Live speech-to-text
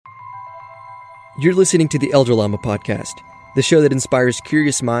You're listening to the Elder Lama Podcast, the show that inspires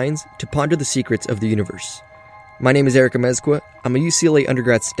curious minds to ponder the secrets of the universe. My name is Amezcua. I'm a UCLA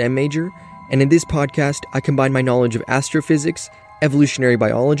undergrad STEM major, and in this podcast, I combine my knowledge of astrophysics, evolutionary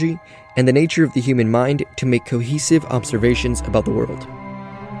biology, and the nature of the human mind to make cohesive observations about the world.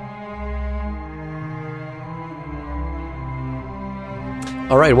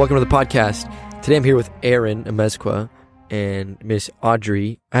 All right, welcome to the podcast. Today I'm here with Aaron Amezcua and Miss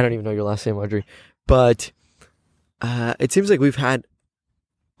Audrey. I don't even know your last name, Audrey. But it seems like we've had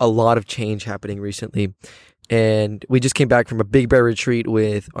a lot of change happening recently. And we just came back from a Big Bear retreat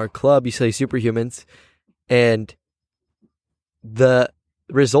with our club, UCLA Superhumans. And the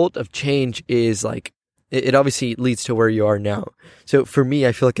result of change is like, it obviously leads to where you are now. So for me,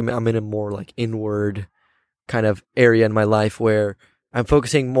 I feel like I'm in a more like inward kind of area in my life where I'm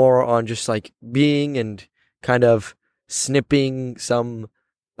focusing more on just like being and kind of snipping some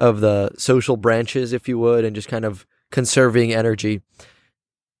of the social branches, if you would, and just kind of conserving energy.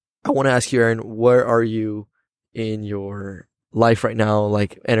 I want to ask you, Aaron, where are you in your life right now,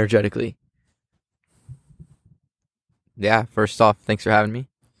 like energetically? Yeah, first off, thanks for having me.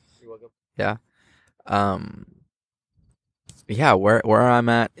 You're welcome. Yeah. Where I'm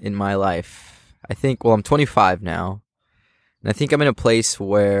at in my life, I think, I'm 25 now, and I think I'm in a place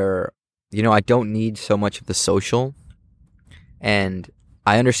where, I don't need so much of the social, and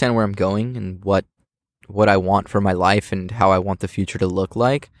I understand where I'm going and what I want for my life and how I want the future to look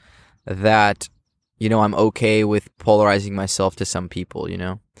like, that, I'm okay with polarizing myself to some people,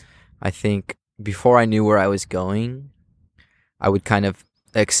 I think before I knew where I was going, I would kind of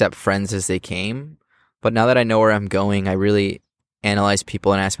accept friends as they came. But now that I know where I'm going, I really analyze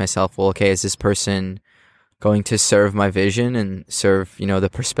people and ask myself, well, okay, is this person going to serve my vision and serve, the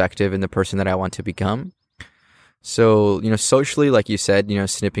perspective and the person that I want to become? So, socially, like you said,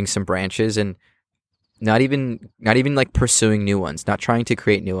 snipping some branches and not even like pursuing new ones, not trying to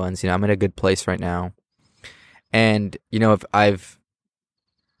create new ones. I'm in a good place right now. And, if I've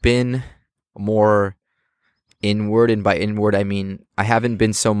been more inward, and by inward, I mean, I haven't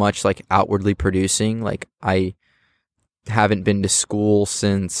been so much like outwardly producing. Like I haven't been to school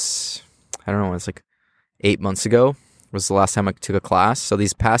since, I don't know, it's like 8 months ago was the last time I took a class. So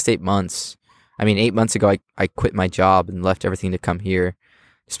these past 8 months, 8 months ago, I quit my job and left everything to come here.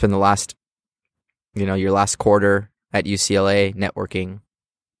 Spend the last, your last quarter at UCLA networking.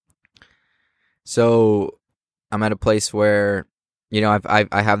 So I'm at a place where,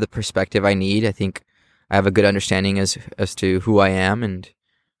 I have the perspective I need. I think I have a good understanding as to who I am and,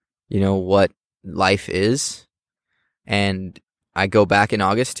 what life is. And I go back in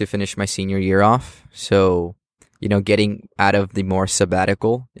August to finish my senior year off. So, getting out of the more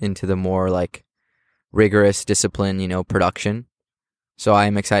sabbatical into the more like rigorous discipline, production. So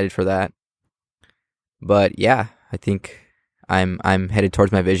I'm excited for that. But yeah, I think I'm headed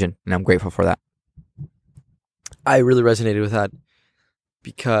towards my vision, and I'm grateful for that. I really resonated with that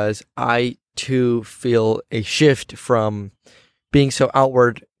because I too feel a shift from being so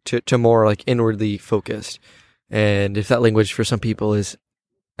outward to more like inwardly focused. And if that language for some people is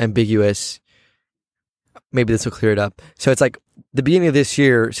ambiguous, maybe this will clear it up. So it's like the beginning of this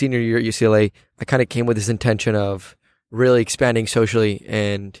year, senior year at UCLA, I kind of came with this intention of really expanding socially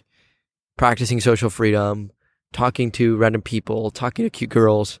and practicing social freedom, talking to random people, talking to cute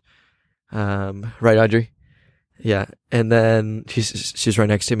girls. Right, Audrey? Yeah. And then she's right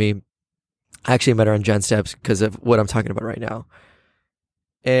next to me. I actually met her on Janss Steps because of what I'm talking about right now.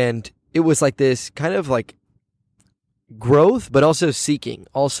 And it was like this kind of like growth, but also seeking,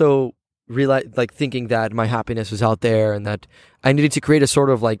 also like thinking that my happiness was out there and that I needed to create a sort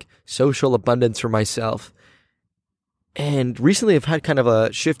of like social abundance for myself. And recently I've had kind of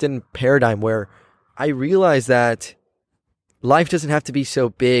a shift in paradigm where I realized that life doesn't have to be so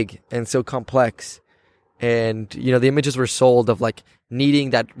big and so complex. And, the images were sold of like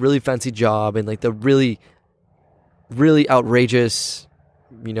needing that really fancy job and like the really, really outrageous,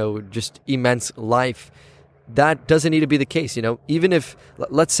 just immense life. That doesn't need to be the case, even if,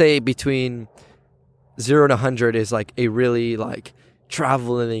 let's say between 0 and 100 is like a really like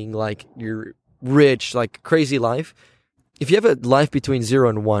traveling, like you're rich, like crazy life. If you have a life between 0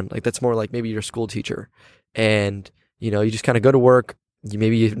 and 1, like that's more like maybe you're a school teacher and, you just kind of go to work, you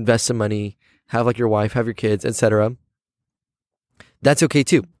invest some money, have like your wife, have your kids, etc. That's okay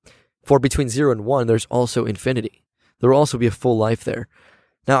too. For between 0 and 1, there's also infinity. There will also be a full life there.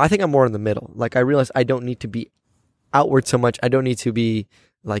 Now, I think I'm more in the middle. Like, I realize I don't need to be outward so much. I don't need to be,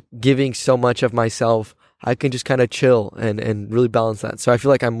 like, giving so much of myself. I can just kind of chill and really balance that. So I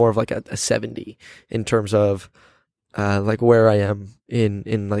feel like I'm more of like a 70 in terms of like where I am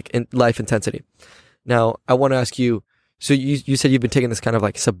in life intensity. Now, I want to ask you. So you said you've been taking this kind of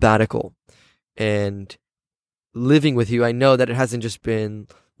like sabbatical, and living with you. I know that it hasn't just been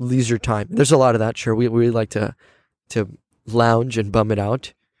leisure time. There's a lot of that. Sure, we really like to lounge and bum it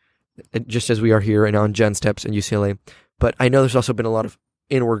out, just as we are here right now on Janss Steps in UCLA. But I know there's also been a lot of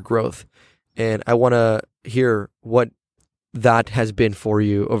inward growth, and I want to hear what that has been for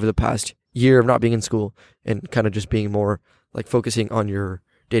you over the past year of not being in school and kind of just being more like focusing on your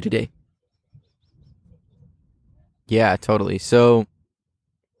day to day. Yeah, totally. So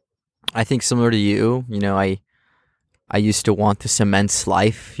I think similar to you, I used to want this immense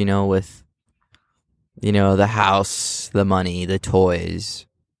life, with, the house, the money, the toys.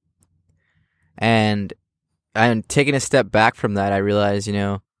 And I'm taking a step back from that. I realize,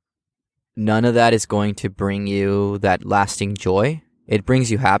 none of that is going to bring you that lasting joy. It brings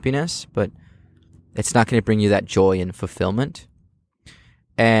you happiness, but it's not going to bring you that joy and fulfillment.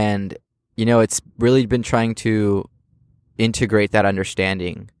 And, it's really been trying to integrate that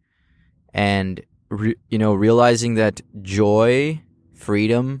understanding and, realizing that joy,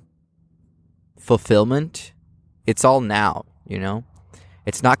 freedom, fulfillment, it's all now,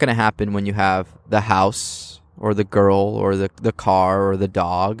 It's not going to happen when you have the house or the girl or the car or the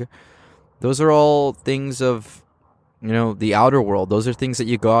dog. Those are all things of, the outer world. Those are things that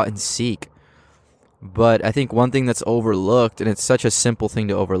you go out and seek. But I think one thing that's overlooked, and it's such a simple thing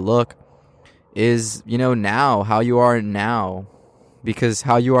to overlook, is, now, how you are now. Because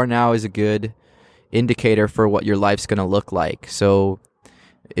how you are now is a good indicator for what your life's going to look like. So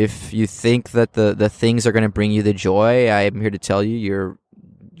if you think that the things are going to bring you the joy, I'm here to tell you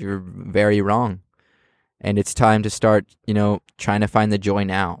you're very wrong. And it's time to start, trying to find the joy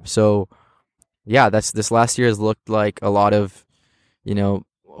now. So yeah, this last year has looked like a lot of,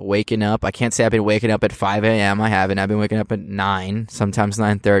 waking up. I can't say I've been waking up at 5 a.m. I haven't. I've been waking up at 9, sometimes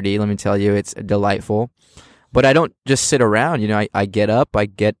 9:30. Let me tell you, it's delightful. But I don't just sit around. I get up, I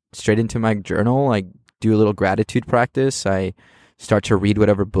get straight into my journal, I do a little gratitude practice, I start to read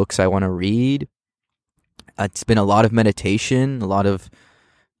whatever books I want to read. It's been a lot of meditation, a lot of,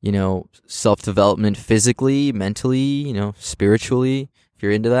 self-development physically, mentally, spiritually, if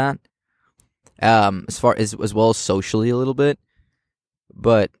you're into that. As well as socially a little bit.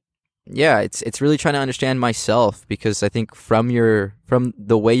 But yeah, it's really trying to understand myself, because I think from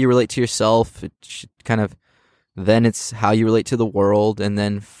the way you relate to yourself, it should kind of, then it's how you relate to the world, and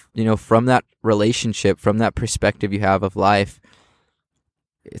then from that relationship, from that perspective you have of life,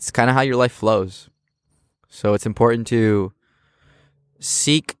 it's kind of how your life flows. So it's important to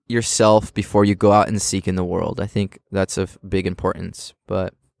seek yourself before you go out and seek in the world. I think that's of big importance.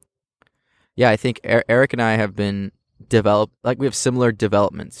 But yeah, I think Eric and I have been developed, like we have similar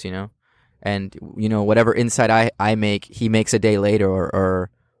developments, and whatever insight I make, he makes a day later, or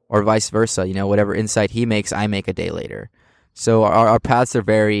vice versa. Whatever insight he makes, I make a day later. So our paths are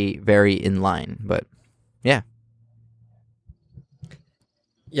very, very in line. But yeah.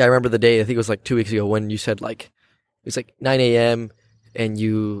 Yeah, I remember the day, I think it was like 2 weeks ago, when you said like, it was like 9 a.m. and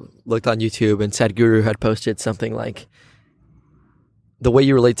you looked on YouTube and Sadhguru had posted something like, the way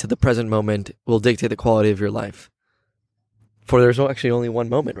you relate to the present moment will dictate the quality of your life. For there's actually only one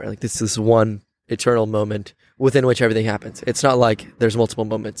moment, right? Like this is one eternal moment within which everything happens. It's not like there's multiple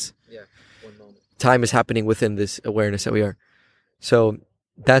moments. Yeah, one moment. Time is happening within this awareness that we are. So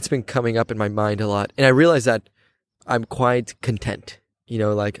that's been coming up in my mind a lot. And I realize that I'm quite content.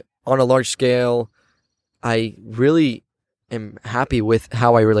 Like on a large scale, I really am happy with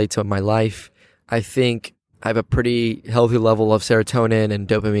how I relate to my life. I think I have a pretty healthy level of serotonin and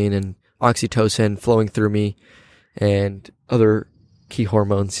dopamine and oxytocin flowing through me, and other key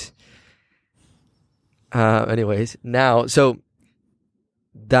hormones. Anyways, now, so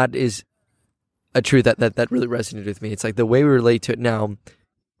that is a truth that really resonated with me. It's like the way we relate to it now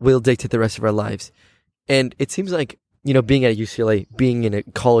will dictate the rest of our lives. And it seems like, being at UCLA, being in a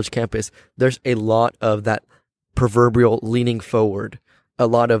college campus, there's a lot of that proverbial leaning forward, a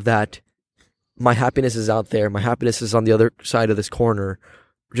lot of that, my happiness is out there, my happiness is on the other side of this corner,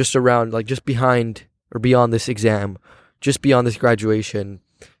 just around, like just behind or beyond this exam, just beyond this graduation.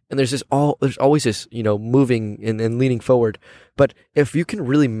 And there's always this, moving and leaning forward. But if you can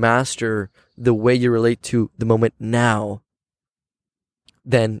really master the way you relate to the moment now,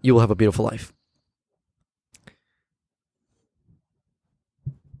 then you will have a beautiful life.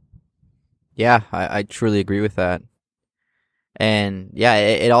 Yeah, I truly agree with that. And yeah,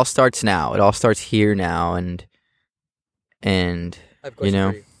 it all starts now. It all starts here now, and Of course,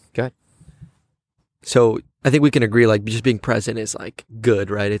 agree. Go ahead. So I think we can agree, like just being present is like good,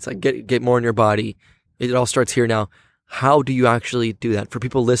 right? It's like get more in your body It all starts here now. How do you actually do that? For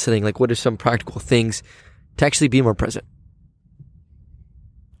people listening, like, what are some practical things to actually be more present?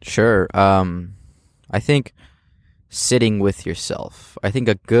 Sure. I think sitting with yourself. I think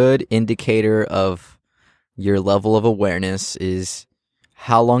a good indicator of your level of awareness is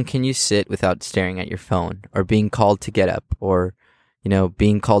how long can you sit without staring at your phone or being called to get up or,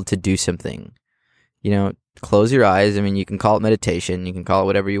 being called to do something. Close your eyes. I mean, you can call it meditation. You can call it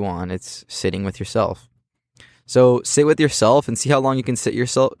whatever you want. It's sitting with yourself. So sit with yourself and see how long you can sit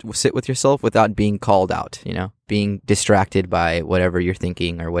with yourself without being called out, being distracted by whatever you're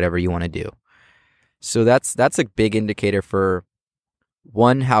thinking or whatever you want to do. So that's a big indicator for,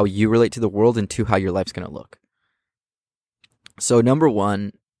 one, how you relate to the world, and two, how your life's going to look. So number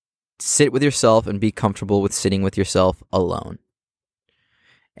one, sit with yourself and be comfortable with sitting with yourself alone.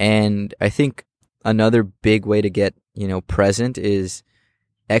 And I think another big way to get, present is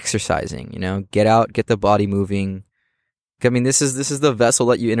exercising, get out, get the body moving. I mean, this is the vessel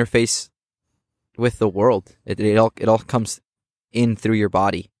that you interface with the world. It all comes in through your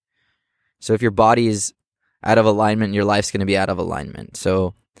body. So if your body is out of alignment, your life's going to be out of alignment.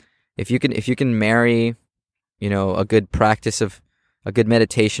 So if you can marry, a good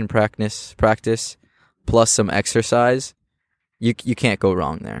meditation practice plus some exercise, you can't go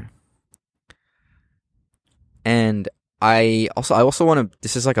wrong there. And I also want to,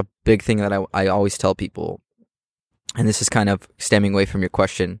 this is like a big thing that I always tell people, and this is kind of stemming away from your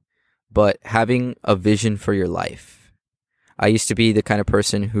question, but having a vision for your life. I used to be the kind of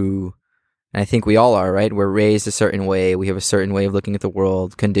person who, and I think we all are, right? We're raised a certain way. We have a certain way of looking at the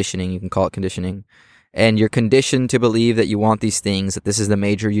world, conditioning, you can call it conditioning. And you're conditioned to believe that you want these things, that this is the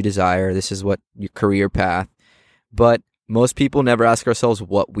major you desire, this is what your career path. But most people never ask ourselves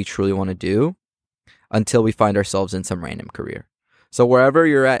what we truly want to do until we find ourselves in some random career. So wherever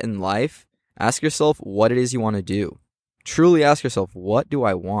you're at in life, ask yourself what it is you want to do. Truly ask yourself, what do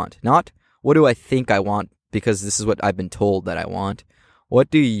I want? Not what do I think I want because this is what I've been told that I want. What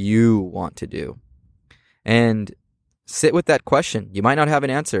do you want to do? And sit with that question. You might not have an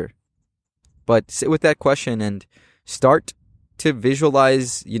answer, but sit with that question and start to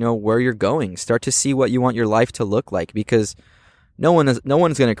visualize, where you're going. Start to see what you want your life to look like, because no one's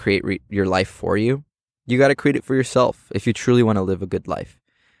going to create your life for you. You got to create it for yourself if you truly want to live a good life.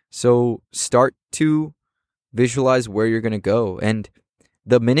 So start to visualize where you're going to go. And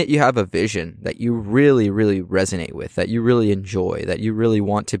the minute you have a vision that you really, really resonate with, that you really enjoy, that you really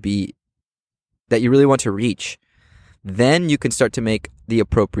want to reach, then you can start to make the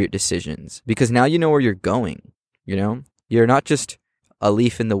appropriate decisions, because now you know where you're going. You're not just a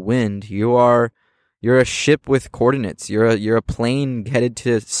leaf in the wind. You're a ship with coordinates. You're a plane headed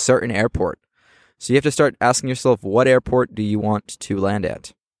to a certain airport. So you have to start asking yourself, what airport do you want to land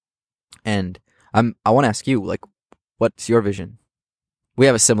at? And I want to ask you, what's your vision? We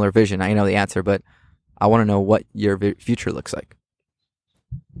have a similar vision. I know the answer, but I want to know what your future looks like.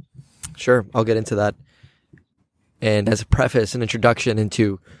 Sure, I'll get into that. And as a preface, an introduction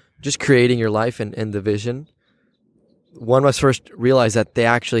into just creating your life and the vision, one must first realize that they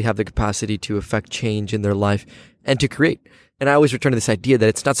actually have the capacity to affect change in their life and to create. And I always return to this idea that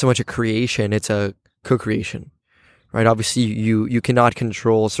it's not so much a creation, it's a co-creation, right? Obviously, you cannot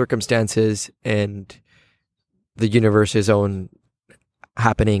control circumstances and the universe's own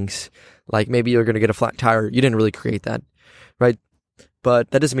happenings. Like maybe you're going to get a flat tire. You didn't really create that, right? But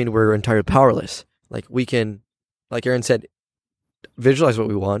that doesn't mean we're entirely powerless. Like we can, like Aaron said, visualize what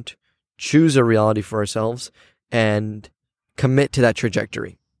we want, choose a reality for ourselves, and commit to that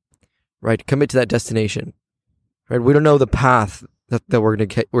trajectory, right? Commit to that destination, right? We don't know the path that we're going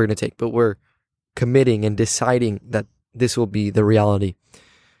to take, but we're committing and deciding that this will be the reality.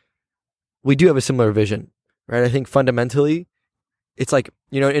 We do have a similar vision, right? I think fundamentally, it's like,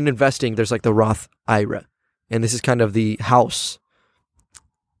 in investing, there's like the Roth IRA, and this is kind of the house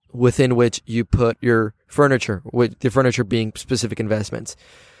within which you put your furniture, with the furniture being specific investments.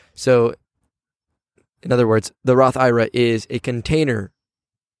 So, in other words, the Roth IRA is a container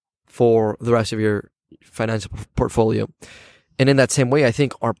for the rest of your financial portfolio. And in that same way, I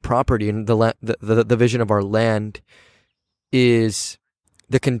think our property and the vision of our land is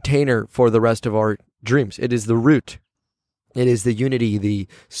the container for the rest of our dreams. It is the root. It is the unity, the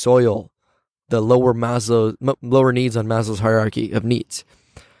soil, the lower needs on Maslow's hierarchy of needs.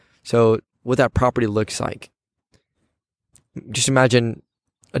 So what that property looks like, just imagine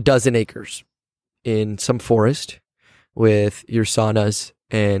a dozen acres in some forest with your saunas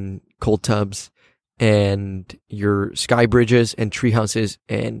and cold tubs and your sky bridges and tree houses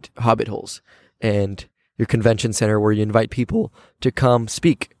and hobbit holes and your convention center where you invite people to come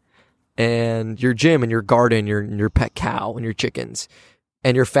speak and your gym and your garden, your pet cow and your chickens,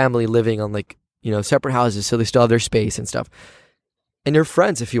 and your family living on like, separate houses so they still have their space and stuff. And your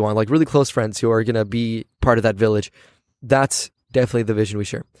friends, if you want, like really close friends who are going to be part of that village. That's definitely the vision we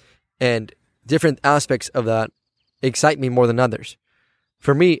share. And different aspects of that excite me more than others.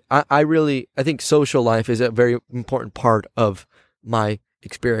 For me, I think social life is a very important part of my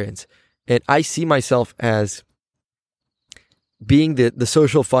experience. And I see myself as being the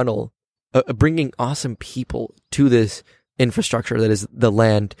social funnel, bringing awesome people to this infrastructure that is the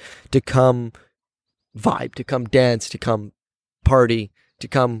land, to come vibe, to come dance, to come party, to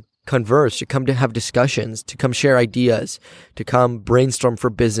come converse, to come to have discussions, to come share ideas, to come brainstorm for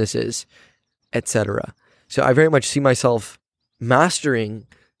businesses, etc. So I very much see myself mastering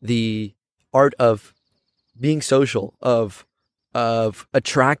the art of being social, of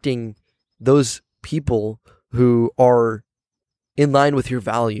attracting those people who are in line with your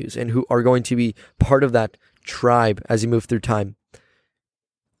values and who are going to be part of that tribe as you move through time.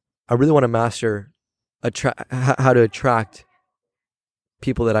 I really want to master how to attract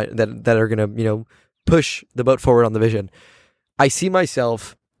people that are going to, push the boat forward on the vision. I see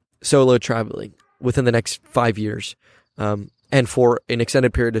myself solo traveling within the next 5 years, and for an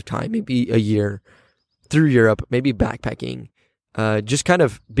extended period of time, maybe a year, through Europe, maybe backpacking, just kind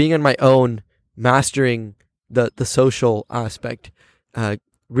of being on my own, mastering the social aspect,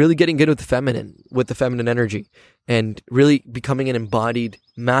 really getting good with the feminine energy, and really becoming an embodied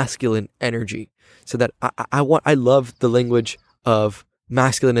masculine energy. So that I love the language of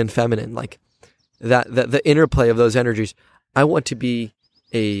masculine and feminine, like that the interplay of those energies. I want to be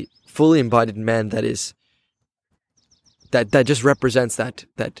a fully embodied man that just represents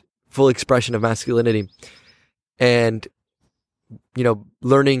that full expression of masculinity, and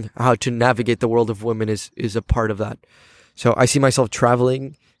learning how to navigate the world of women is a part of that. So I see myself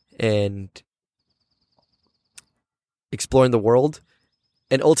traveling and exploring the world,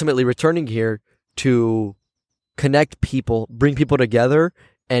 and ultimately returning here to connect people, bring people together,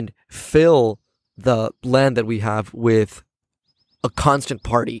 and fill the land that we have with a constant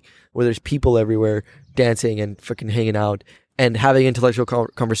party where there's people everywhere dancing and freaking hanging out and having intellectual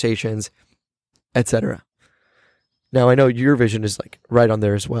conversations, etc. Now, I know your vision is like right on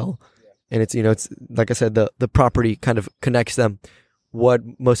there as well. And it's, it's like I said, the property kind of connects them. What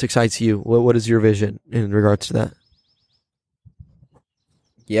most excites you? What is your vision in regards to that?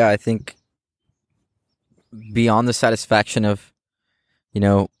 Yeah, I think beyond the satisfaction of,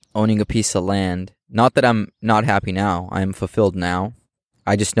 owning a piece of land, not that I'm not happy now, I am fulfilled now.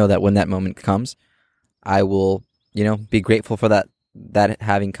 I just know that when that moment comes, I will, be grateful for that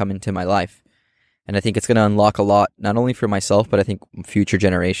having come into my life. And I think it's going to unlock a lot, not only for myself, but I think future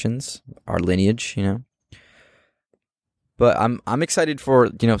generations, our lineage, But I'm excited for,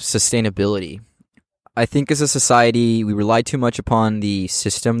 sustainability. I think as a society, we rely too much upon the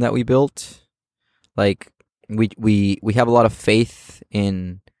system that we built. Like, we have a lot of faith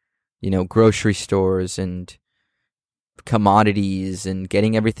in, grocery stores and commodities and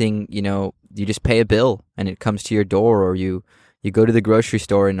getting everything, you just pay a bill and it comes to your door, or you go to the grocery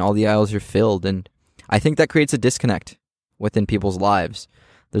store and all the aisles are filled. And I think that creates a disconnect within people's lives.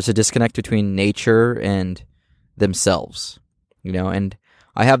 There's a disconnect between nature and themselves, and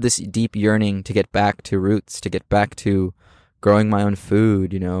I have this deep yearning to get back to roots, to get back to growing my own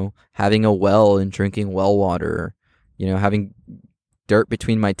food, having a well and drinking well water, having dirt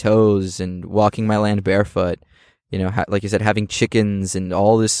between my toes and walking my land barefoot, like you said, having chickens and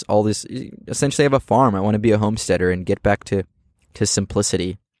all this, essentially I have a farm. I want to be a homesteader and get back to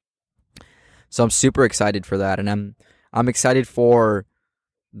simplicity. So I'm super excited for that. And I'm excited for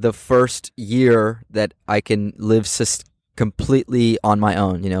the first year that I can live completely on my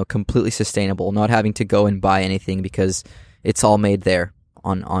own, completely sustainable, not having to go and buy anything because it's all made there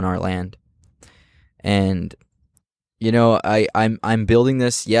on our land. And, I'm building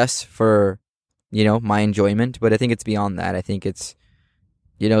this, yes, for, my enjoyment, but I think it's beyond that. I think it's,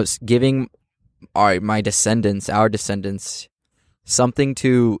 giving our descendants, something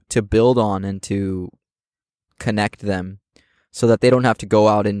to build on and to connect them so that they don't have to go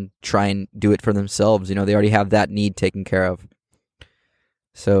out and try and do it for themselves. They already have that need taken care of.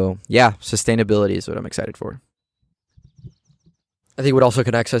 So, yeah, sustainability is what I'm excited for. I think what also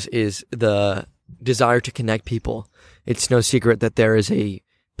connects us is the desire to connect people. It's no secret that there is a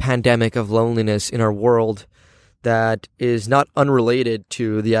pandemic of loneliness in our world that is not unrelated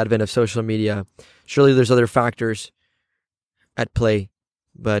to the advent of social media. Surely there's other factors at play,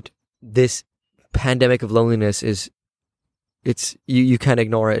 but this pandemic of loneliness you can't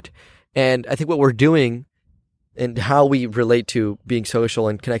ignore it. And I think what we're doing and how we relate to being social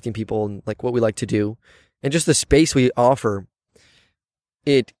and connecting people and like what we like to do and just the space we offer,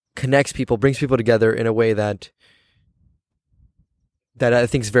 it connects people, brings people together in a way that I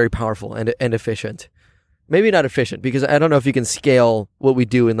think is very powerful and efficient. Maybe not efficient, because I don't know if you can scale what we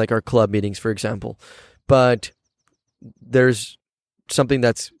do in like our club meetings, for example, but there's something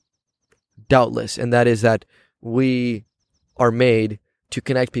that's doubtless, and that is that we are made to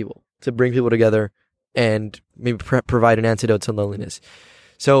connect people, to bring people together, and maybe provide an antidote to loneliness.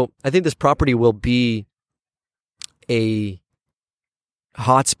 So I think this property will be a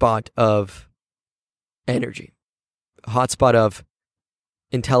hotspot of energy, a hotspot of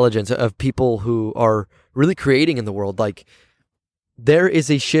intelligence, of people who are really creating in the world. Like, there is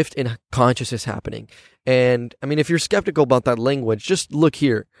a shift in consciousness happening. And I mean, if you're skeptical about that language, just look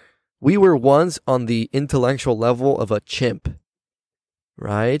here. We were once on the intellectual level of a chimp,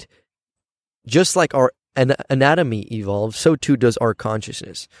 right? Just like our anatomy evolved, so too does our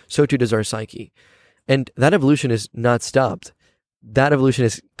consciousness. So too does our psyche. And that evolution is not stopped. That evolution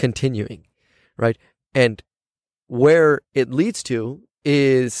is continuing, right? And where it leads to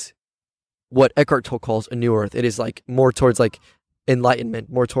is what Eckhart Tolle calls a new earth. It is like more towards like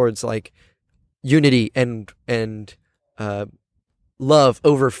enlightenment, more towards like unity and love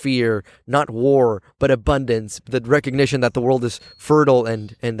over fear, not war, but abundance, the recognition that the world is fertile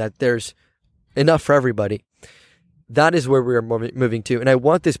and that there's enough for everybody. That is where we are moving to. And I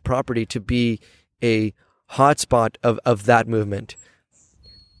want this property to be a hotspot of that movement,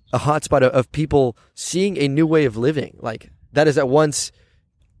 a hotspot of people seeing a new way of living. Like, that is at once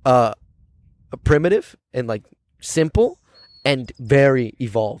a primitive and like simple and very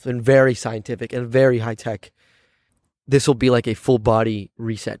evolved and very scientific and very high tech. This will be like a full body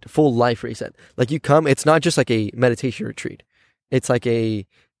reset, full life reset. Like, you come, it's not just like a meditation retreat. It's like you're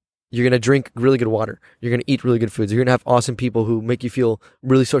going to drink really good water. You're going to eat really good foods. You're going to have awesome people who make you feel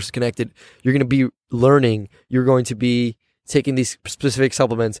really socially connected. You're going to be learning. You're going to be taking these specific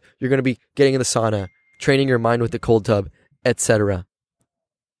supplements. You're going to be getting in the sauna, training your mind with the cold tub, etc.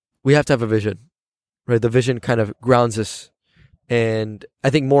 We have to have a vision, right? The vision kind of grounds us. And I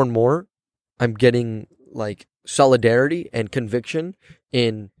think more and more I'm getting like solidarity and conviction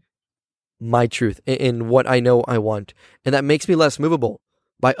in my truth, in what I know I want. And that makes me less movable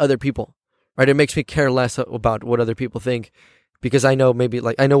by other people, right? It makes me care less about what other people think, because I know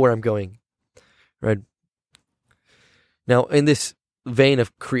I know where I'm going, right? Now, in this vein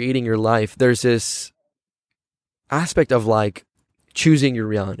of creating your life, there's this aspect of like choosing your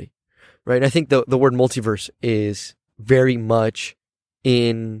reality, right? I think the word multiverse is very much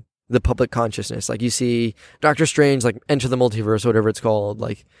in the public consciousness. Like, you see Doctor Strange, like, enter the multiverse, whatever it's called,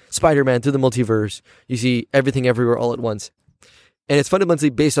 like Spider-Man through the multiverse. You see everything everywhere all at once. And it's fundamentally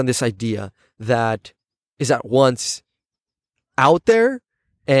based on this idea that is at once out there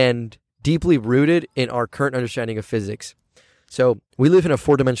and deeply rooted in our current understanding of physics. So we live in a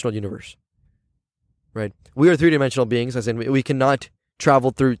 4-dimensional universe, right? We are 3-dimensional beings, as in we cannot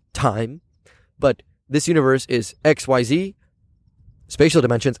travel through time, but this universe is X, Y, Z, spatial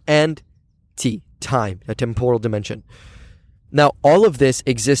dimensions, and T, time, a temporal dimension. Now, all of this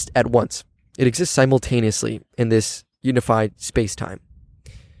exists at once. It exists simultaneously in this unified space-time.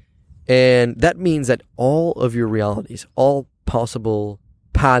 And that means that all of your realities, all possible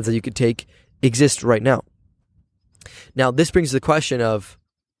paths that you could take, exist right now. Now, this brings the question of,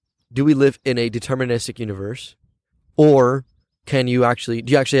 do we live in a deterministic universe, or do you actually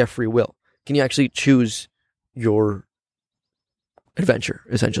have free will? Can you actually choose your adventure,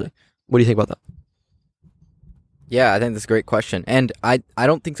 essentially? What do you think about that? Yeah, I think that's a great question. And I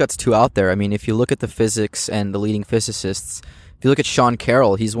don't think that's too out there. I mean, if you look at the physics and the leading physicists, if you look at Sean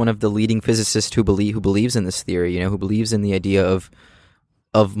Carroll, he's one of the leading physicists who believes in this theory, who believes in the idea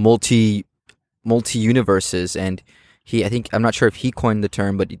of multi universes. And I'm not sure if he coined the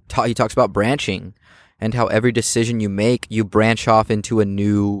term, but he talks about branching, and how every decision you make, you branch off into a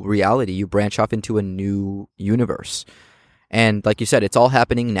new reality. You branch off into a new universe. And like you said, it's all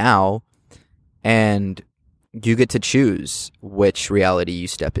happening now, and you get to choose which reality you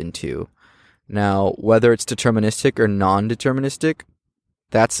step into. Now, whether it's deterministic or non-deterministic,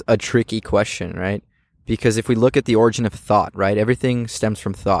 that's a tricky question, right? Because if we look at the origin of thought, right, everything stems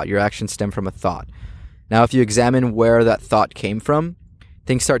from thought. Your actions stem from a thought. Now, if you examine where that thought came from,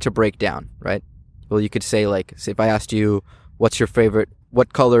 things start to break down, right? Well, you could say, like, if I asked you, what's your favorite,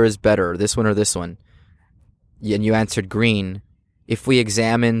 what color is better, this one or this one? And you answered green. If we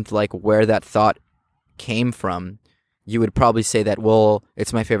examined, like, where that thought came from, you would probably say that, well,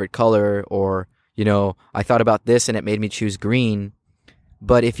 it's my favorite color, or, I thought about this and it made me choose green.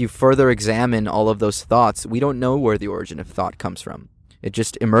 But if you further examine all of those thoughts, we don't know where the origin of thought comes from. It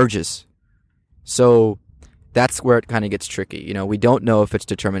just emerges. So that's where it kind of gets tricky. We don't know if it's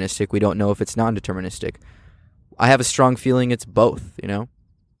deterministic. We don't know if it's non-deterministic. I have a strong feeling it's both,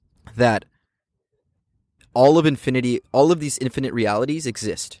 that all of these infinite realities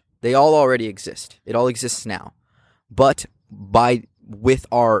exist. They all already exist. It all exists now. But with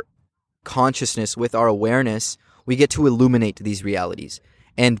our consciousness, with our awareness, we get to illuminate these realities.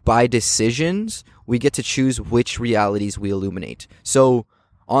 And by decisions, we get to choose which realities we illuminate. So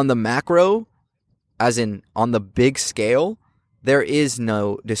on the macro, as in on the big scale, there is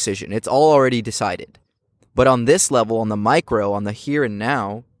no decision. It's all already decided. But on this level, on the micro, on the here and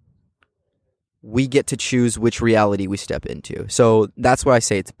now, we get to choose which reality we step into. So that's why I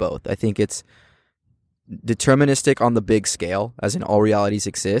say it's both. I think it's deterministic on the big scale, as in all realities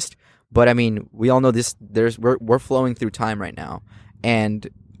exist. But I mean, we all know this. We're flowing through time right now, and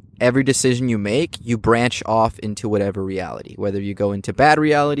every decision you make, you branch off into whatever reality. Whether you go into bad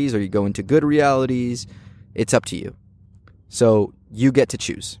realities or you go into good realities, it's up to you. So you get to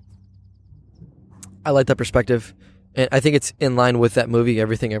choose. I like that perspective. And I think it's in line with that movie,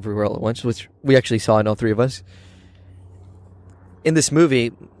 Everything Everywhere All at Once, which we actually saw in all three of us. In this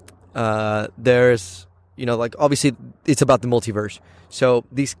movie, there's, obviously it's about the multiverse. So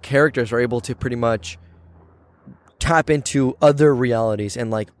these characters are able to pretty much tap into other realities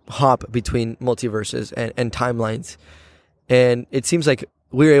and hop between multiverses and timelines. And it seems like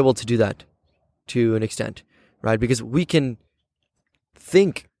we're able to do that to an extent, right? Because we can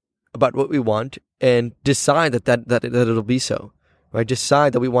think about what we want and decide that it'll be so, right?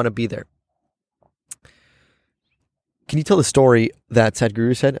 Decide that we want to be there. Can you tell the story that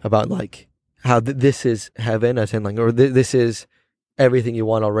Sadhguru said about how this is heaven, as in or this is everything you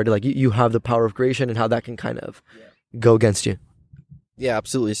want already? You have the power of creation, and how that can kind of go against you. Yeah,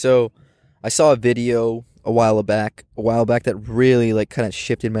 absolutely. So I saw a video a while back that really kind of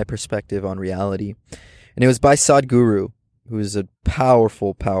shifted my perspective on reality, and it was by Sadhguru, who is a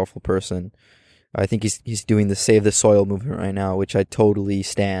powerful, powerful person. I think he's doing the Save the Soil movement right now, which I totally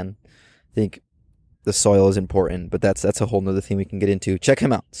stan. I think the soil is important, but that's a whole nother thing we can get into. Check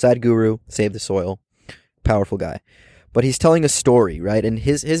him out, Sadhguru, Save the Soil, powerful guy. But he's telling a story, right? And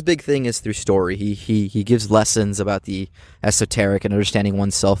his big thing is through story. He gives lessons about the esoteric and understanding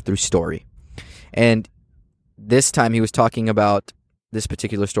oneself through story. And this time he was talking about this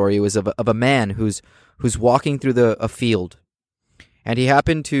particular story. It was of a man who's walking through a field, and he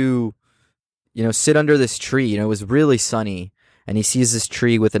happened to sit under this tree. It was really sunny, and he sees this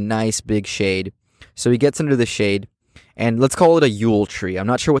tree with a nice big shade. So he gets under the shade, and let's call it a Yule tree. I'm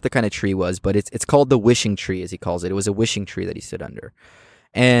not sure what the kind of tree was, but it's called the wishing tree, as he calls it. It was a wishing tree that he stood under.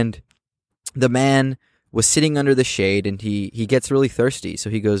 And the man was sitting under the shade, and he gets really thirsty. So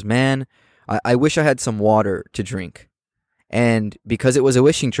he goes, man, I wish I had some water to drink. And because it was a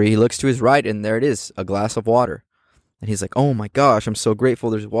wishing tree, he looks to his right, and there it is, a glass of water. And he's like, oh my gosh, I'm so grateful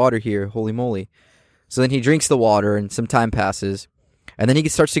there's water here, holy moly. So then he drinks the water, and some time passes, and then he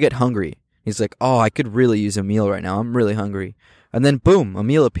starts to get hungry. He's like, oh, I could really use a meal right now. I'm really hungry. And then boom, a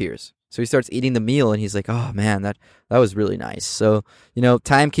meal appears. So he starts eating the meal, and he's like, oh man, that was really nice. So,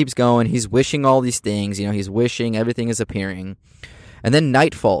 time keeps going. He's wishing all these things. He's wishing, everything is appearing. And then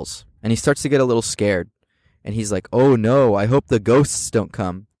night falls, and he starts to get a little scared. And he's like, oh no, I hope the ghosts don't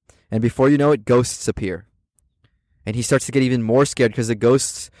come. And before you know it, ghosts appear. And he starts to get even more scared because the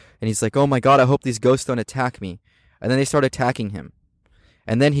ghosts, and he's like, oh my God, I hope these ghosts don't attack me. And then they start attacking him.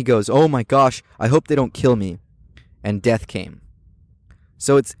 And then he goes, oh my gosh, I hope they don't kill me. And death came.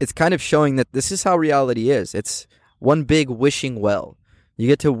 So it's kind of showing that this is how reality is. It's one big wishing well. You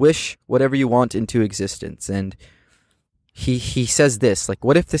get to wish whatever you want into existence. And he says this,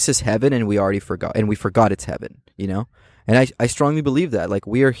 what if this is heaven and we already forgot, and we forgot it's heaven, And I strongly believe that.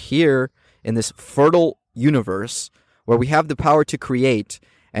 We are here in this fertile universe where we have the power to create,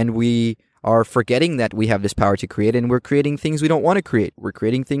 and we are forgetting that we have this power to create, and we're creating things we don't want to create. We're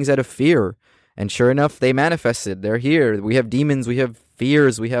creating things out of fear. And sure enough, they manifested. They're here. We have demons, we have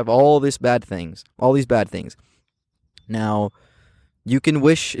fears, we have all these bad things. Now, you can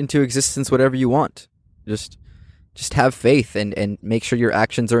wish into existence whatever you want. Just have faith and make sure your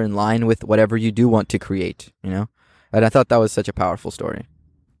actions are in line with whatever you do want to create, And I thought that was such a powerful story.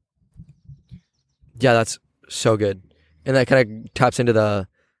 Yeah, that's so good. And that kind of taps into the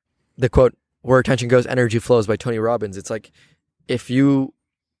quote, where attention goes, energy flows, by Tony Robbins. It's if you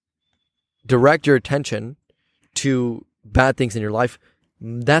direct your attention to bad things in your life,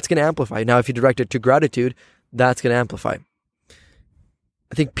 that's going to amplify. Now, if you direct it to gratitude, that's going to amplify.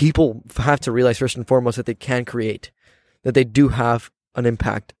 I think people have to realize first and foremost that they can create, that they do have an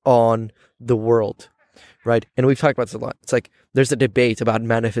impact on the world, right? And we've talked about this a lot. It's like there's a debate about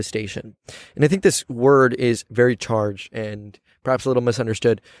manifestation. And I think this word is very charged and perhaps a little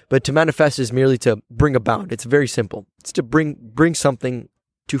misunderstood, but to manifest is merely to bring about. It's very simple. It's to bring something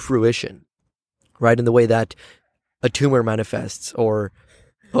to fruition, right? In the way that a tumor manifests or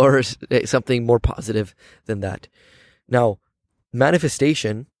something more positive than that. Now,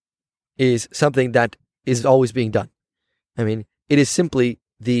 manifestation is something that is always being done. I mean, it is simply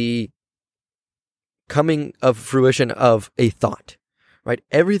the coming of fruition of a thought, right?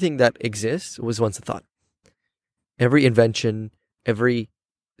 Everything that exists was once a thought. Every invention, the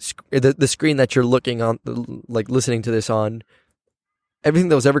screen that you're looking on, like listening to this on, everything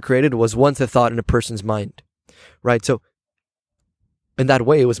that was ever created was once a thought in a person's mind, right? So in that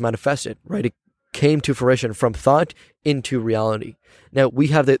way, it was manifested, right? It came to fruition from thought into reality. Now, we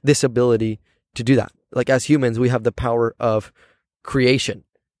have this ability to do that. Like as humans, we have the power of creation,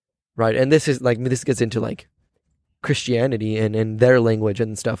 right? And this gets into like Christianity and their language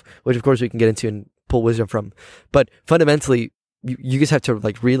and stuff, which of course we can get into and pull wisdom from. But fundamentally, you just have to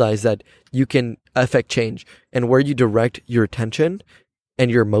like realize that you can affect change, and where you direct your attention and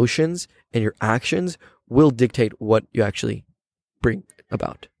your emotions and your actions will dictate what you actually bring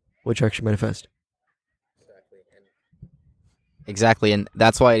about, what you actually manifest. Exactly, and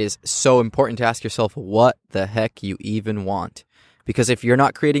that's why it is so important to ask yourself what the heck you even want. Because if you're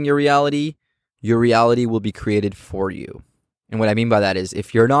not creating your reality will be created for you. And what I mean by that is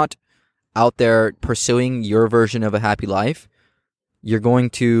if you're not out there pursuing your version of a happy life, you're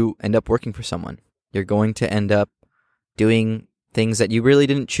going to end up working for someone. You're going to end up doing things that you really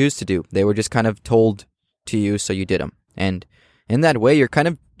didn't choose to do. They were just kind of told to you, so you did them. And in that way, you're kind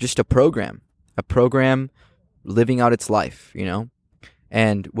of just a program living out its life, you know?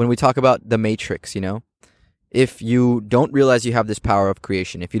 And when we talk about the Matrix, you know, if you don't realize you have this power of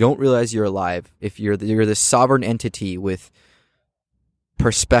creation, if you don't realize you're alive, if you're this sovereign entity with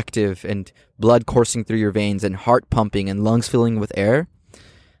perspective and blood coursing through your veins and heart pumping and lungs filling with air,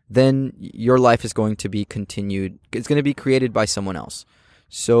 then your life is going to be continued. It's going to be created by someone else.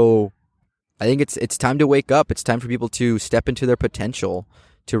 So I think it's time to wake up. It's time for people to step into their potential,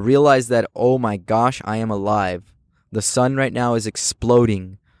 to realize that, oh my gosh, I am alive. The sun right now is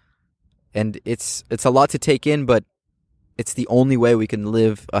exploding. And it's a lot to take in, but it's the only way we can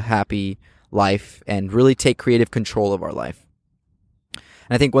live a happy life and really take creative control of our life.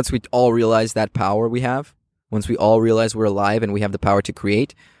 And I think once we all realize that power we have, once we all realize we're alive and we have the power to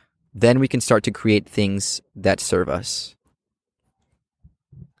create, then we can start to create things that serve us.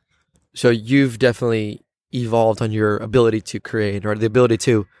 So you've definitely evolved on your ability to create, or the ability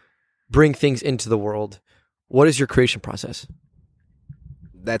to bring things into the world. What is your creation process?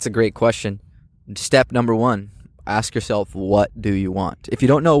 That's a great question. Step number 1, ask yourself, what do you want? If you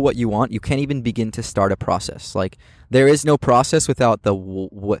don't know what you want, you can't even begin to start a process. Like, there is no process without the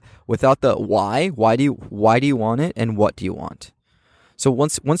why. Why do you want it, and what do you want? So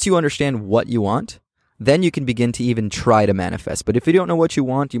once you understand what you want, then you can begin to even try to manifest. But if you don't know what you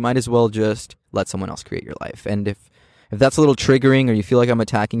want, you might as well just let someone else create your life. And if that's a little triggering, or you feel like I'm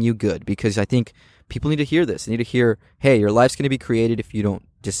attacking you, good, because I think people need to hear this. They need to hear, hey, your life's going to be created if you don't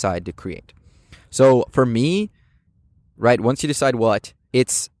decide to create. So for me, right, once you decide what,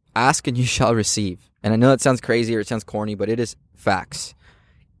 it's ask and you shall receive. And I know that sounds crazy or it sounds corny, but it is facts.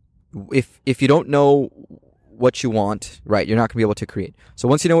 If you don't know what you want, right, you're not going to be able to create. So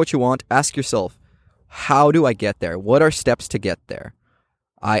once you know what you want, ask yourself, how do I get there? What are steps to get there?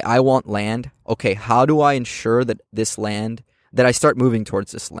 I want land. Okay, how do I ensure that that I start moving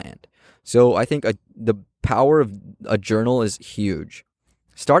towards this land? So I think the power of a journal is huge.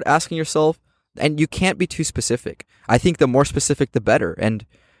 Start asking yourself, and you can't be too specific. I think the more specific, the better. And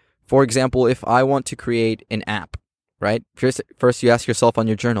for example, if I want to create an app, right? First you ask yourself on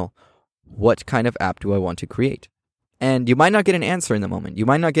your journal, what kind of app do I want to create? And you might not get an answer in the moment. You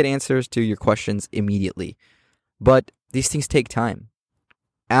might not get answers to your questions immediately. But these things take time.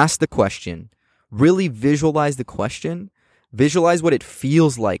 Ask the question. Really visualize the question. Visualize what it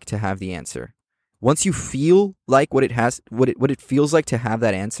feels like to have the answer. Once you feel like what it feels like to have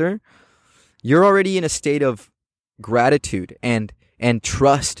that answer, you're already in a state of gratitude and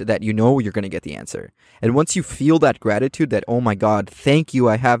trust that you know you're going to get the answer. And once you feel that gratitude that, oh my God, thank you,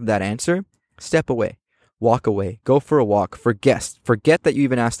 I have that answer, step away, walk away, go for a walk, forget that you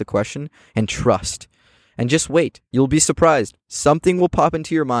even asked the question, and trust. And just wait. You'll be surprised. Something will pop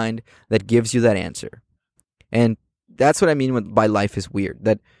into your mind that gives you that answer. And that's what I mean by life is weird.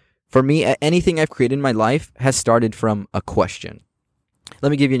 That for me, anything I've created in my life has started from a question.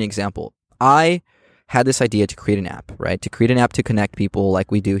 Let me give you an example. I had this idea to create an app, right? To create an app to connect people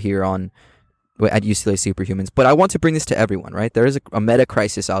like we do here at UCLA Superhumans. But I want to bring this to everyone, right? There is a meta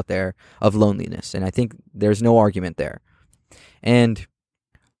crisis out there of loneliness, and I think there's no argument there. And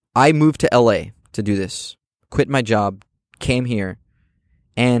I moved to LA to do this, quit my job, came here,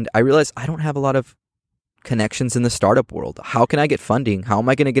 and I realized I don't have a lot of connections in the startup world. How can I get funding? How am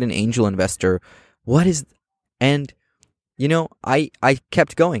I going to get an angel investor? And I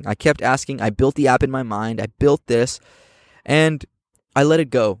kept going. I kept asking. I built the app in my mind. I built this, and I let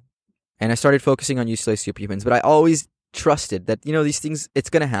it go. And I started focusing on UCLA Superhumans. But I always trusted that, these things, it's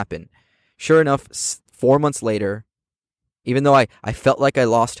going to happen. Sure enough, 4 months later, even though I felt like I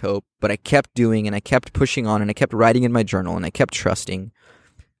lost hope, but I kept doing, and I kept pushing on, and I kept writing in my journal, and I kept trusting.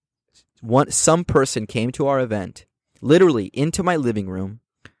 Some person came to our event, literally into my living room.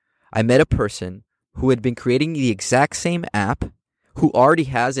 I met a person who had been creating the exact same app, who already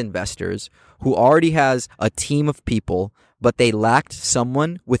has investors, who already has a team of people, but they lacked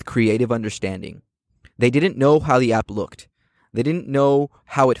someone with creative understanding. They didn't know how the app looked. They didn't know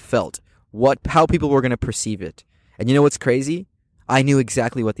how it felt, how people were going to perceive it. And you know what's crazy? I knew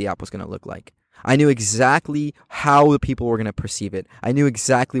exactly what the app was going to look like. I knew exactly how the people were going to perceive it. I knew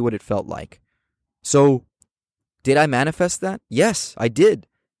exactly what it felt like. So, did I manifest that? Yes, I did.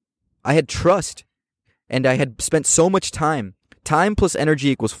 I had trust, and I had spent so much time. Time plus energy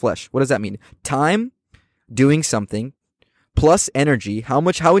equals flesh. What does that mean? Time, doing something, plus energy,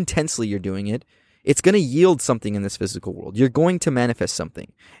 how intensely you're doing it, it's going to yield something in this physical world. You're going to manifest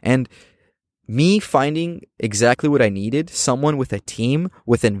something. And me finding exactly what I needed, someone with a team,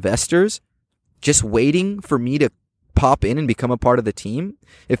 with investors, just waiting for me to pop in and become a part of the team,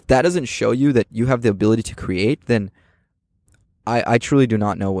 if that doesn't show you that you have the ability to create, then I truly do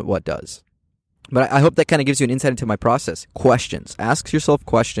not know what does. But I hope that kind of gives you an insight into my process. Questions. Ask yourself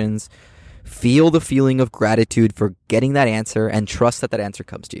questions. Feel the feeling of gratitude for getting that answer, and trust that answer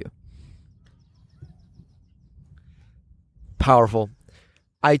comes to you. Powerful.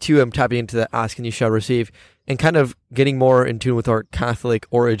 I too am tapping into the ask and you shall receive, and kind of getting more in tune with our Catholic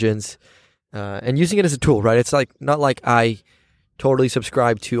origins. And using it as a tool, right? It's not like I totally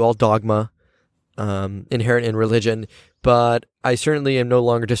subscribe to all dogma inherent in religion, but I certainly am no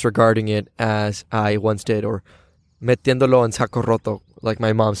longer disregarding it as I once did, or metiéndolo en saco roto, like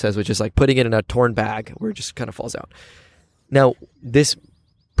my mom says, which is like putting it in a torn bag where it just kind of falls out. Now, this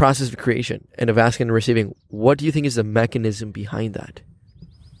process of creation and of asking and receiving, what do you think is the mechanism behind that?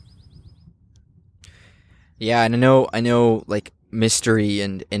 Yeah, and I know, like, mystery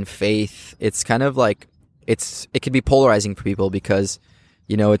and faith, it's kind of like it can be polarizing for people because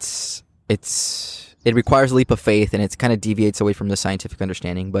it requires a leap of faith, and it kind of deviates away from the scientific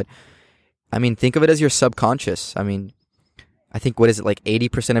understanding. But I mean, think of it as your subconscious. I mean, I think, what is it, like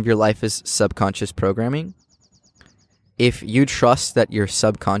 80% of your life is subconscious programming. If you trust that your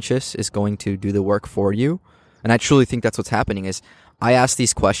subconscious is going to do the work for you, and I truly think that's what's happening, is I ask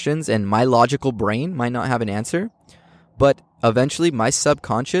these questions and my logical brain might not have an answer, but eventually my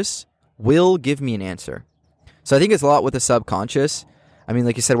subconscious will give me an answer. So I think it's a lot with the subconscious. I mean,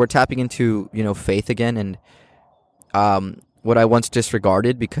 like you said, we're tapping into, faith again, and what I once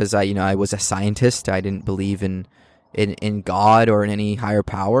disregarded because I was a scientist. I didn't believe in God or in any higher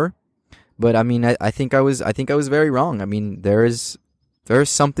power. But I mean, I think I was very wrong. I mean, there is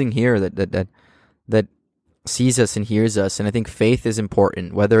something here that sees us and hears us, and I think faith is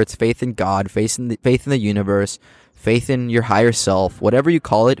important. Whether it's faith in God, faith in the universe, faith in your higher self, whatever you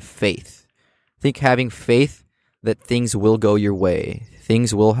call it, faith. I think having faith that things will go your way,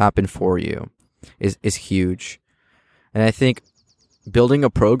 things will happen for you, is huge. And I think building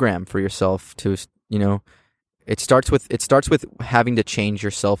a program for yourself to, it starts with having to change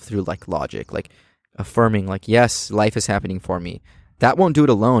yourself through like logic, like affirming, like, yes, life is happening for me. That won't do it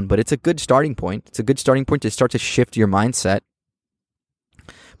alone, but it's a good starting point. It's a good starting point to start to shift your mindset.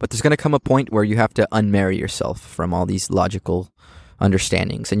 But there's going to come a point where you have to unmarry yourself from all these logical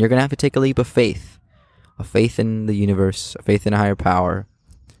understandings, and you're going to have to take a leap of faith. A faith in the universe, a faith in a higher power.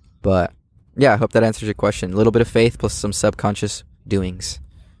 But yeah, I hope that answers your question. A little bit of faith plus some subconscious doings.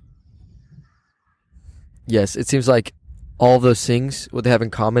 Yes, it seems like all those things, what they have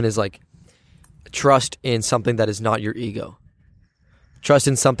in common is like trust in something that is not your ego. Trust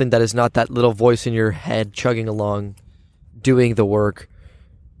in something that is not that little voice in your head chugging along, doing the work.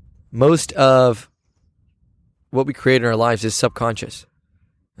 Most of what we create in our lives is subconscious.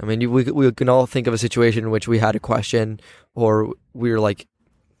 I mean, we can all think of a situation in which we had a question, or we were like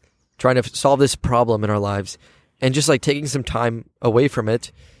trying to solve this problem in our lives, and just like taking some time away from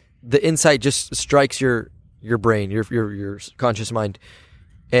it, the insight just strikes your brain, your conscious mind,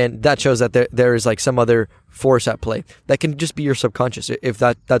 And that shows that there is like some other force at play that can just be your subconscious, if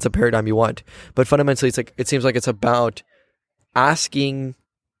that's a paradigm you want. But fundamentally, it seems like it's about asking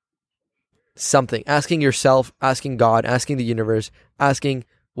something, asking yourself, asking God, asking the universe, asking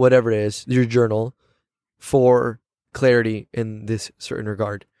whatever it is, your journal, for clarity in this certain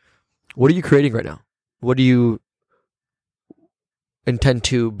regard. What are you creating right now? What do you intend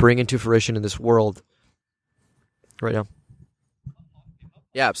to bring into fruition in this world right now?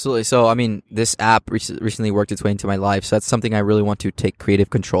 Yeah, absolutely. So, I mean, this app recently worked its way into my life. So that's something I really want to take creative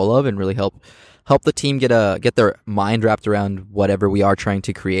control of and really help the team get their mind wrapped around whatever we are trying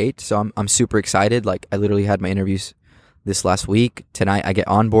to create. So I'm super excited. Like, I literally had my interviews this last week. Tonight I get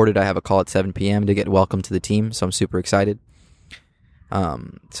onboarded. I have a call at 7 p.m. to get welcome to the team. So I'm super excited.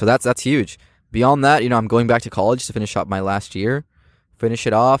 So that's huge. Beyond that, I'm going back to college to finish up my last year, finish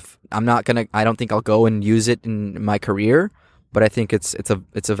it off. I don't think I'll go and use it in my career, but I think it's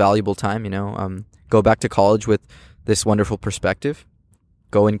a valuable time, go back to college with this wonderful perspective,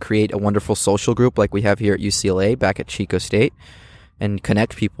 go and create a wonderful social group like we have here at UCLA back at Chico State, and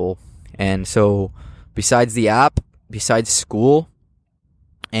connect people. And so besides the app, besides school,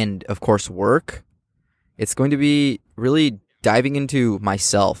 and of course work, it's going to be really diving into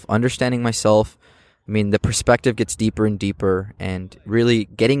myself, understanding myself. I mean, the perspective gets deeper and deeper, and really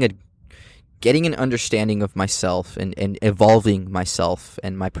getting an understanding of myself and evolving myself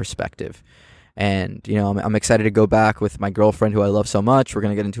and my perspective. And, I'm excited to go back with my girlfriend who I love so much. We're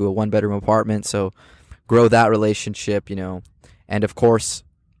going to get into a 1-bedroom apartment, so grow that relationship, and of course,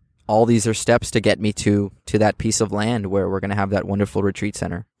 all these are steps to get me to that piece of land where we're going to have that wonderful retreat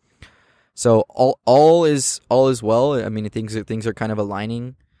center. So all is well. I mean, things are kind of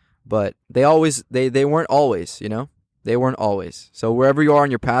aligning, but they weren't always, they weren't always. So wherever you are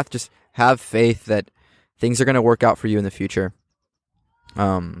on your path, just have faith that things are going to work out for you in the future.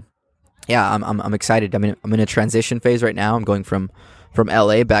 I'm excited. I mean, I'm in a transition phase right now. I'm going from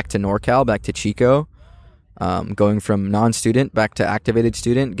LA back to NorCal, back to Chico. Going from non-student back to activated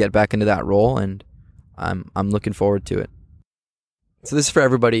student, get back into that role, and I'm looking forward to it. So this is for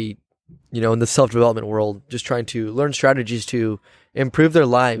everybody, in the self-development world, just trying to learn strategies to improve their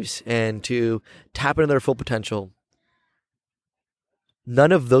lives and to tap into their full potential.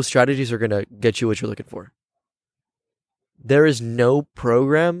 None of those strategies are going to get you what you're looking for. There is no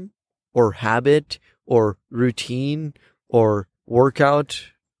program or habit or routine or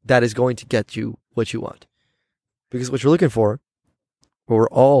workout that is going to get you what you want. Because what you're looking for, what we're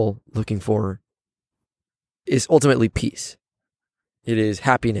all looking for, is ultimately peace. It is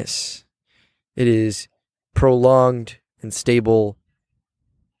happiness. It is prolonged and stable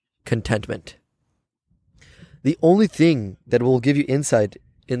contentment. The only thing that will give you insight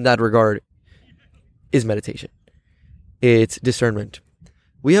in that regard is meditation. It's discernment.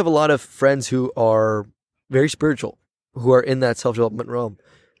 We have a lot of friends who are very spiritual, who are in that self-development realm.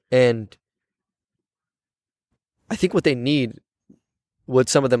 And I think what they need, what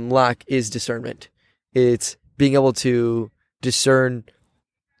some of them lack, is discernment. It's being able to discern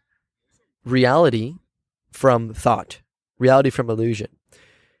reality from thought, reality from illusion.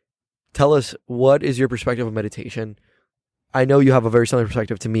 Tell us, what is your perspective of meditation? I know you have a very similar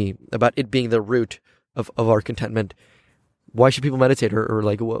perspective to me about it being the root of our contentment. Why should people meditate, or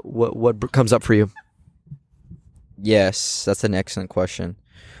like what comes up for you? Yes, that's an excellent question.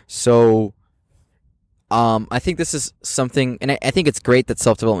 So, I think this is something, and I think it's great that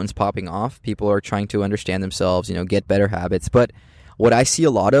self-development's popping off. People are trying to understand themselves, get better habits. But what I see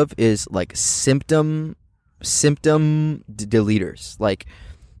a lot of is like symptom deleters, like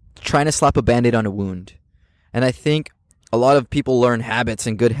trying to slap a Band-Aid on a wound. And I think a lot of people learn habits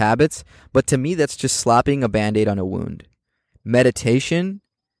and good habits, but to me, that's just slapping a Band-Aid on a wound. Meditation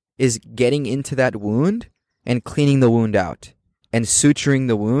is getting into that wound and cleaning the wound out and suturing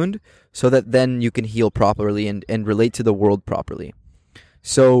the wound so that then you can heal properly and relate to the world properly.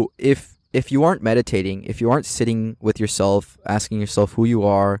 So if you aren't meditating, if you aren't sitting with yourself, asking yourself who you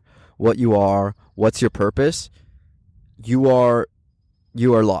are, what's your purpose, you are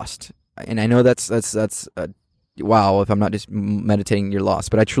lost. And I know that's wow, if I'm not just meditating, you're lost.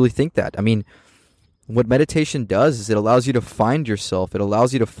 But I truly think that. I mean, what meditation does is it allows you to find yourself. It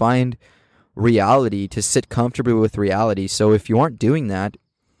allows you to find reality, to sit comfortably with reality. So if you aren't doing that,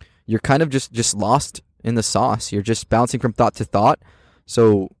 you're kind of just lost in the sauce. You're just bouncing from thought to thought.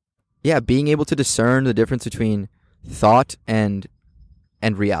 So yeah, being able to discern the difference between thought and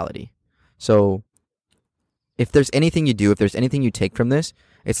reality. So if there's anything you do, if there's anything you take from this,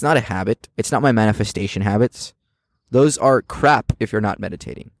 it's not a habit. It's not my manifestation habits. Those are crap if you're not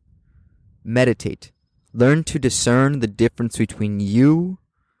meditating. Meditate. Learn to discern the difference between you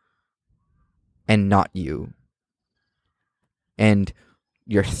and not you. And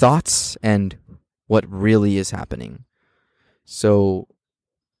your thoughts and what really is happening. So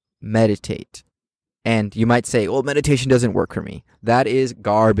meditate. And you might say, well, meditation doesn't work for me. That is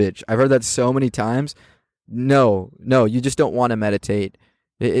garbage. I've heard that so many times. No, you just don't want to meditate.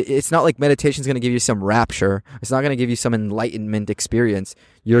 It's not like meditation is going to give you some rapture. It's not going to give you some enlightenment experience.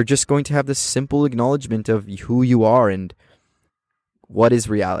 You're just going to have this simple acknowledgement of who you are and what is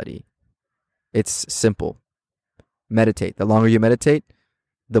reality. It's simple. Meditate. The longer you meditate,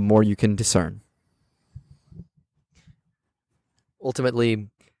 the more you can discern. Ultimately,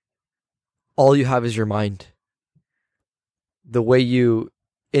 all you have is your mind. The way you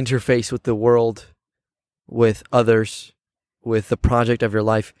interface with the world, with others, with the project of your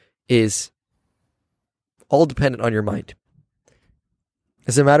life is all dependent on your mind.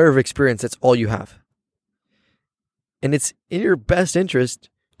 As a matter of experience, that's all you have. And it's in your best interest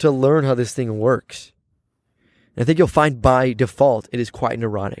to learn how this thing works. And I think you'll find by default, it is quite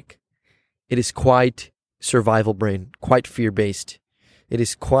neurotic. It is quite survival brain, quite fear-based. It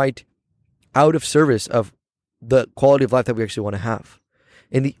is quite out of service of the quality of life that we actually want to have.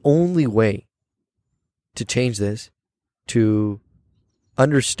 And the only way to change this, to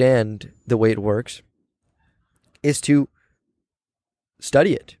understand the way it works, is to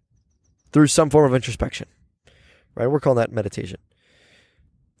study it through some form of introspection. Right? We're calling that meditation.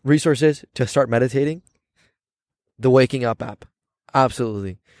 Resources to start meditating: the Waking Up app.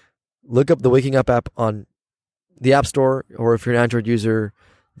 Absolutely. Look up the Waking Up app on the App Store, or if you're an Android user,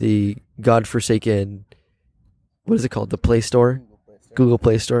 the godforsaken, what is it called? The Play Store? Google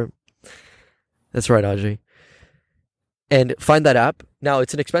Play Store. That's right, Audrey. And find that app. Now,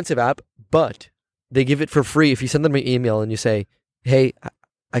 it's an expensive app, but they give it for free. If you send them an email and you say, hey,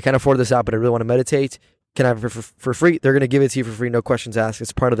 I can't afford this app, but I really want to meditate, can I have it for free? They're going to give it to you for free, no questions asked.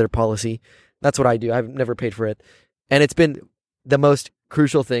 It's part of their policy. That's what I do. I've never paid for it. And it's been the most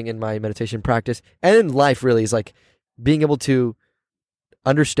crucial thing in my meditation practice and in life, really, is like being able to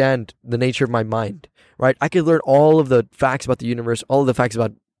understand the nature of my mind, right? I could learn all of the facts about the universe, all of the facts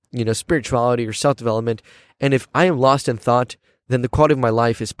about, spirituality or self-development. And if I am lost in thought, then the quality of my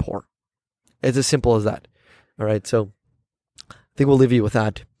life is poor. It's as simple as that. All right. So I think we'll leave you with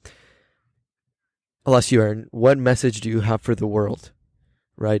that. I'll ask you, Aaron, what message do you have for the world,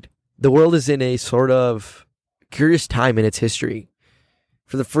 right? The world is in a sort of curious time in its history.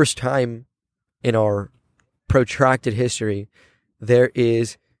 For the first time in our protracted history, there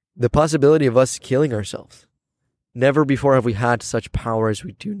is the possibility of us killing ourselves. Never before have we had such power as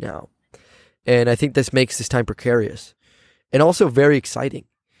we do now. And I think this makes this time precarious and also very exciting,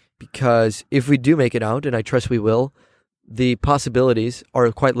 because if we do make it out, and I trust we will, the possibilities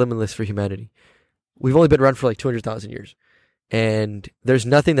are quite limitless for humanity. We've only been around for like 200,000 years, and there's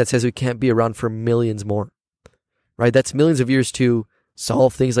nothing that says we can't be around for millions more, right? That's millions of years to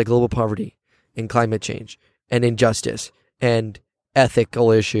solve things like global poverty and climate change and injustice and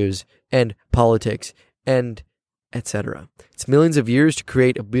ethical issues and politics and etc. It's millions of years to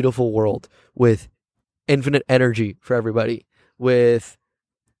create a beautiful world with infinite energy for everybody, with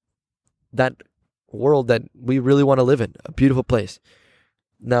that world that we really want to live in, a beautiful place.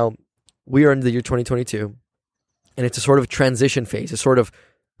 Now, we are in the year 2022, and it's a sort of transition phase, a sort of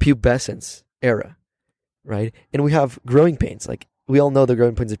pubescence era, right? And we have growing pains. Like, we all know the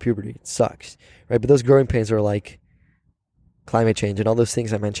growing pains of puberty. It sucks, right? But those growing pains are like climate change and all those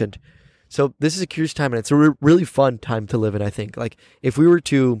things I mentioned. So this is a curious time, and it's a really fun time to live in, I think. Like, if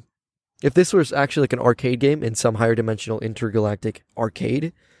this was actually like an arcade game in some higher dimensional intergalactic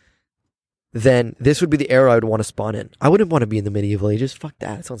arcade, then this would be the era I would want to spawn in. I wouldn't want to be in the medieval ages. Fuck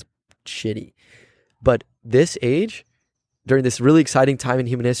that. It sounds shitty. But this age, during this really exciting time in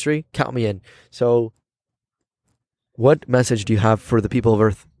human history, count me in. So what message do you have for the people of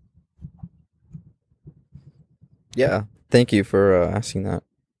Earth? Yeah, thank you for asking that.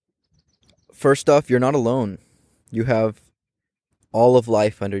 First off, you're not alone. You have all of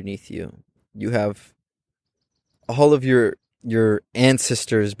life underneath you. You have all of your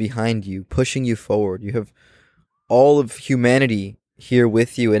ancestors behind you, pushing you forward. You have all of humanity here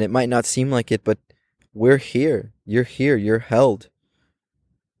with you, and it might not seem like it, but we're here. You're here. You're held.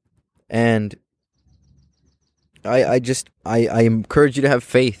 And I encourage you to have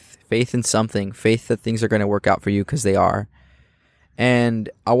faith in something, faith that things are going to work out for you, because they are. And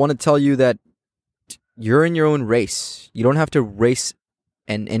I want to tell you that you're in your own race. You don't have to race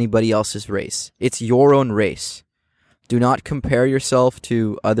in anybody else's race. It's your own race. Do not compare yourself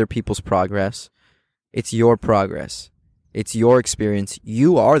to other people's progress. It's your progress. It's your experience.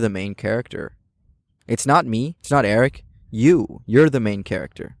 You are the main character. It's not me. It's not Eric. You're the main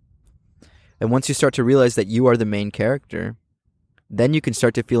character. And once you start to realize that you are the main character, then you can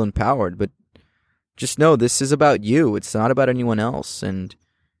start to feel empowered. But just know this is about you. It's not about anyone else. And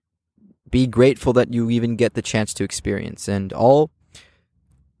be grateful that you even get the chance to experience. And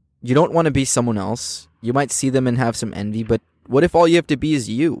you don't want to be someone else. You might see them and have some envy, but what if all you have to be is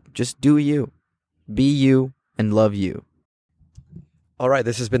you? Just do you. Be you and love you. All right,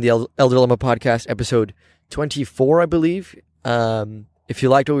 this has been the Elder Dilemma Podcast, episode 24, I believe. If you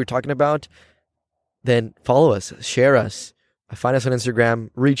liked what we were talking about, then follow us, share us, find us on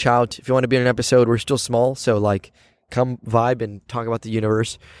Instagram, reach out. If you want to be in an episode, we're still small, so come vibe and talk about the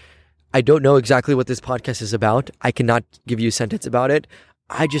universe. I don't know exactly what this podcast is about. I cannot give you a sentence about it.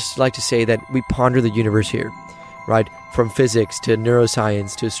 I just like to say that we ponder the universe here, right? From physics to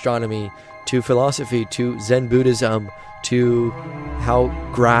neuroscience to astronomy to philosophy to Zen Buddhism to how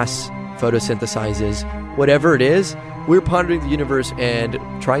grass photosynthesizes. Whatever it is, we're pondering the universe and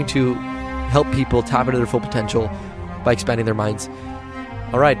trying to help people tap into their full potential by expanding their minds.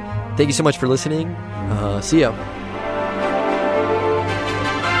 All right. Thank you so much for listening. See ya.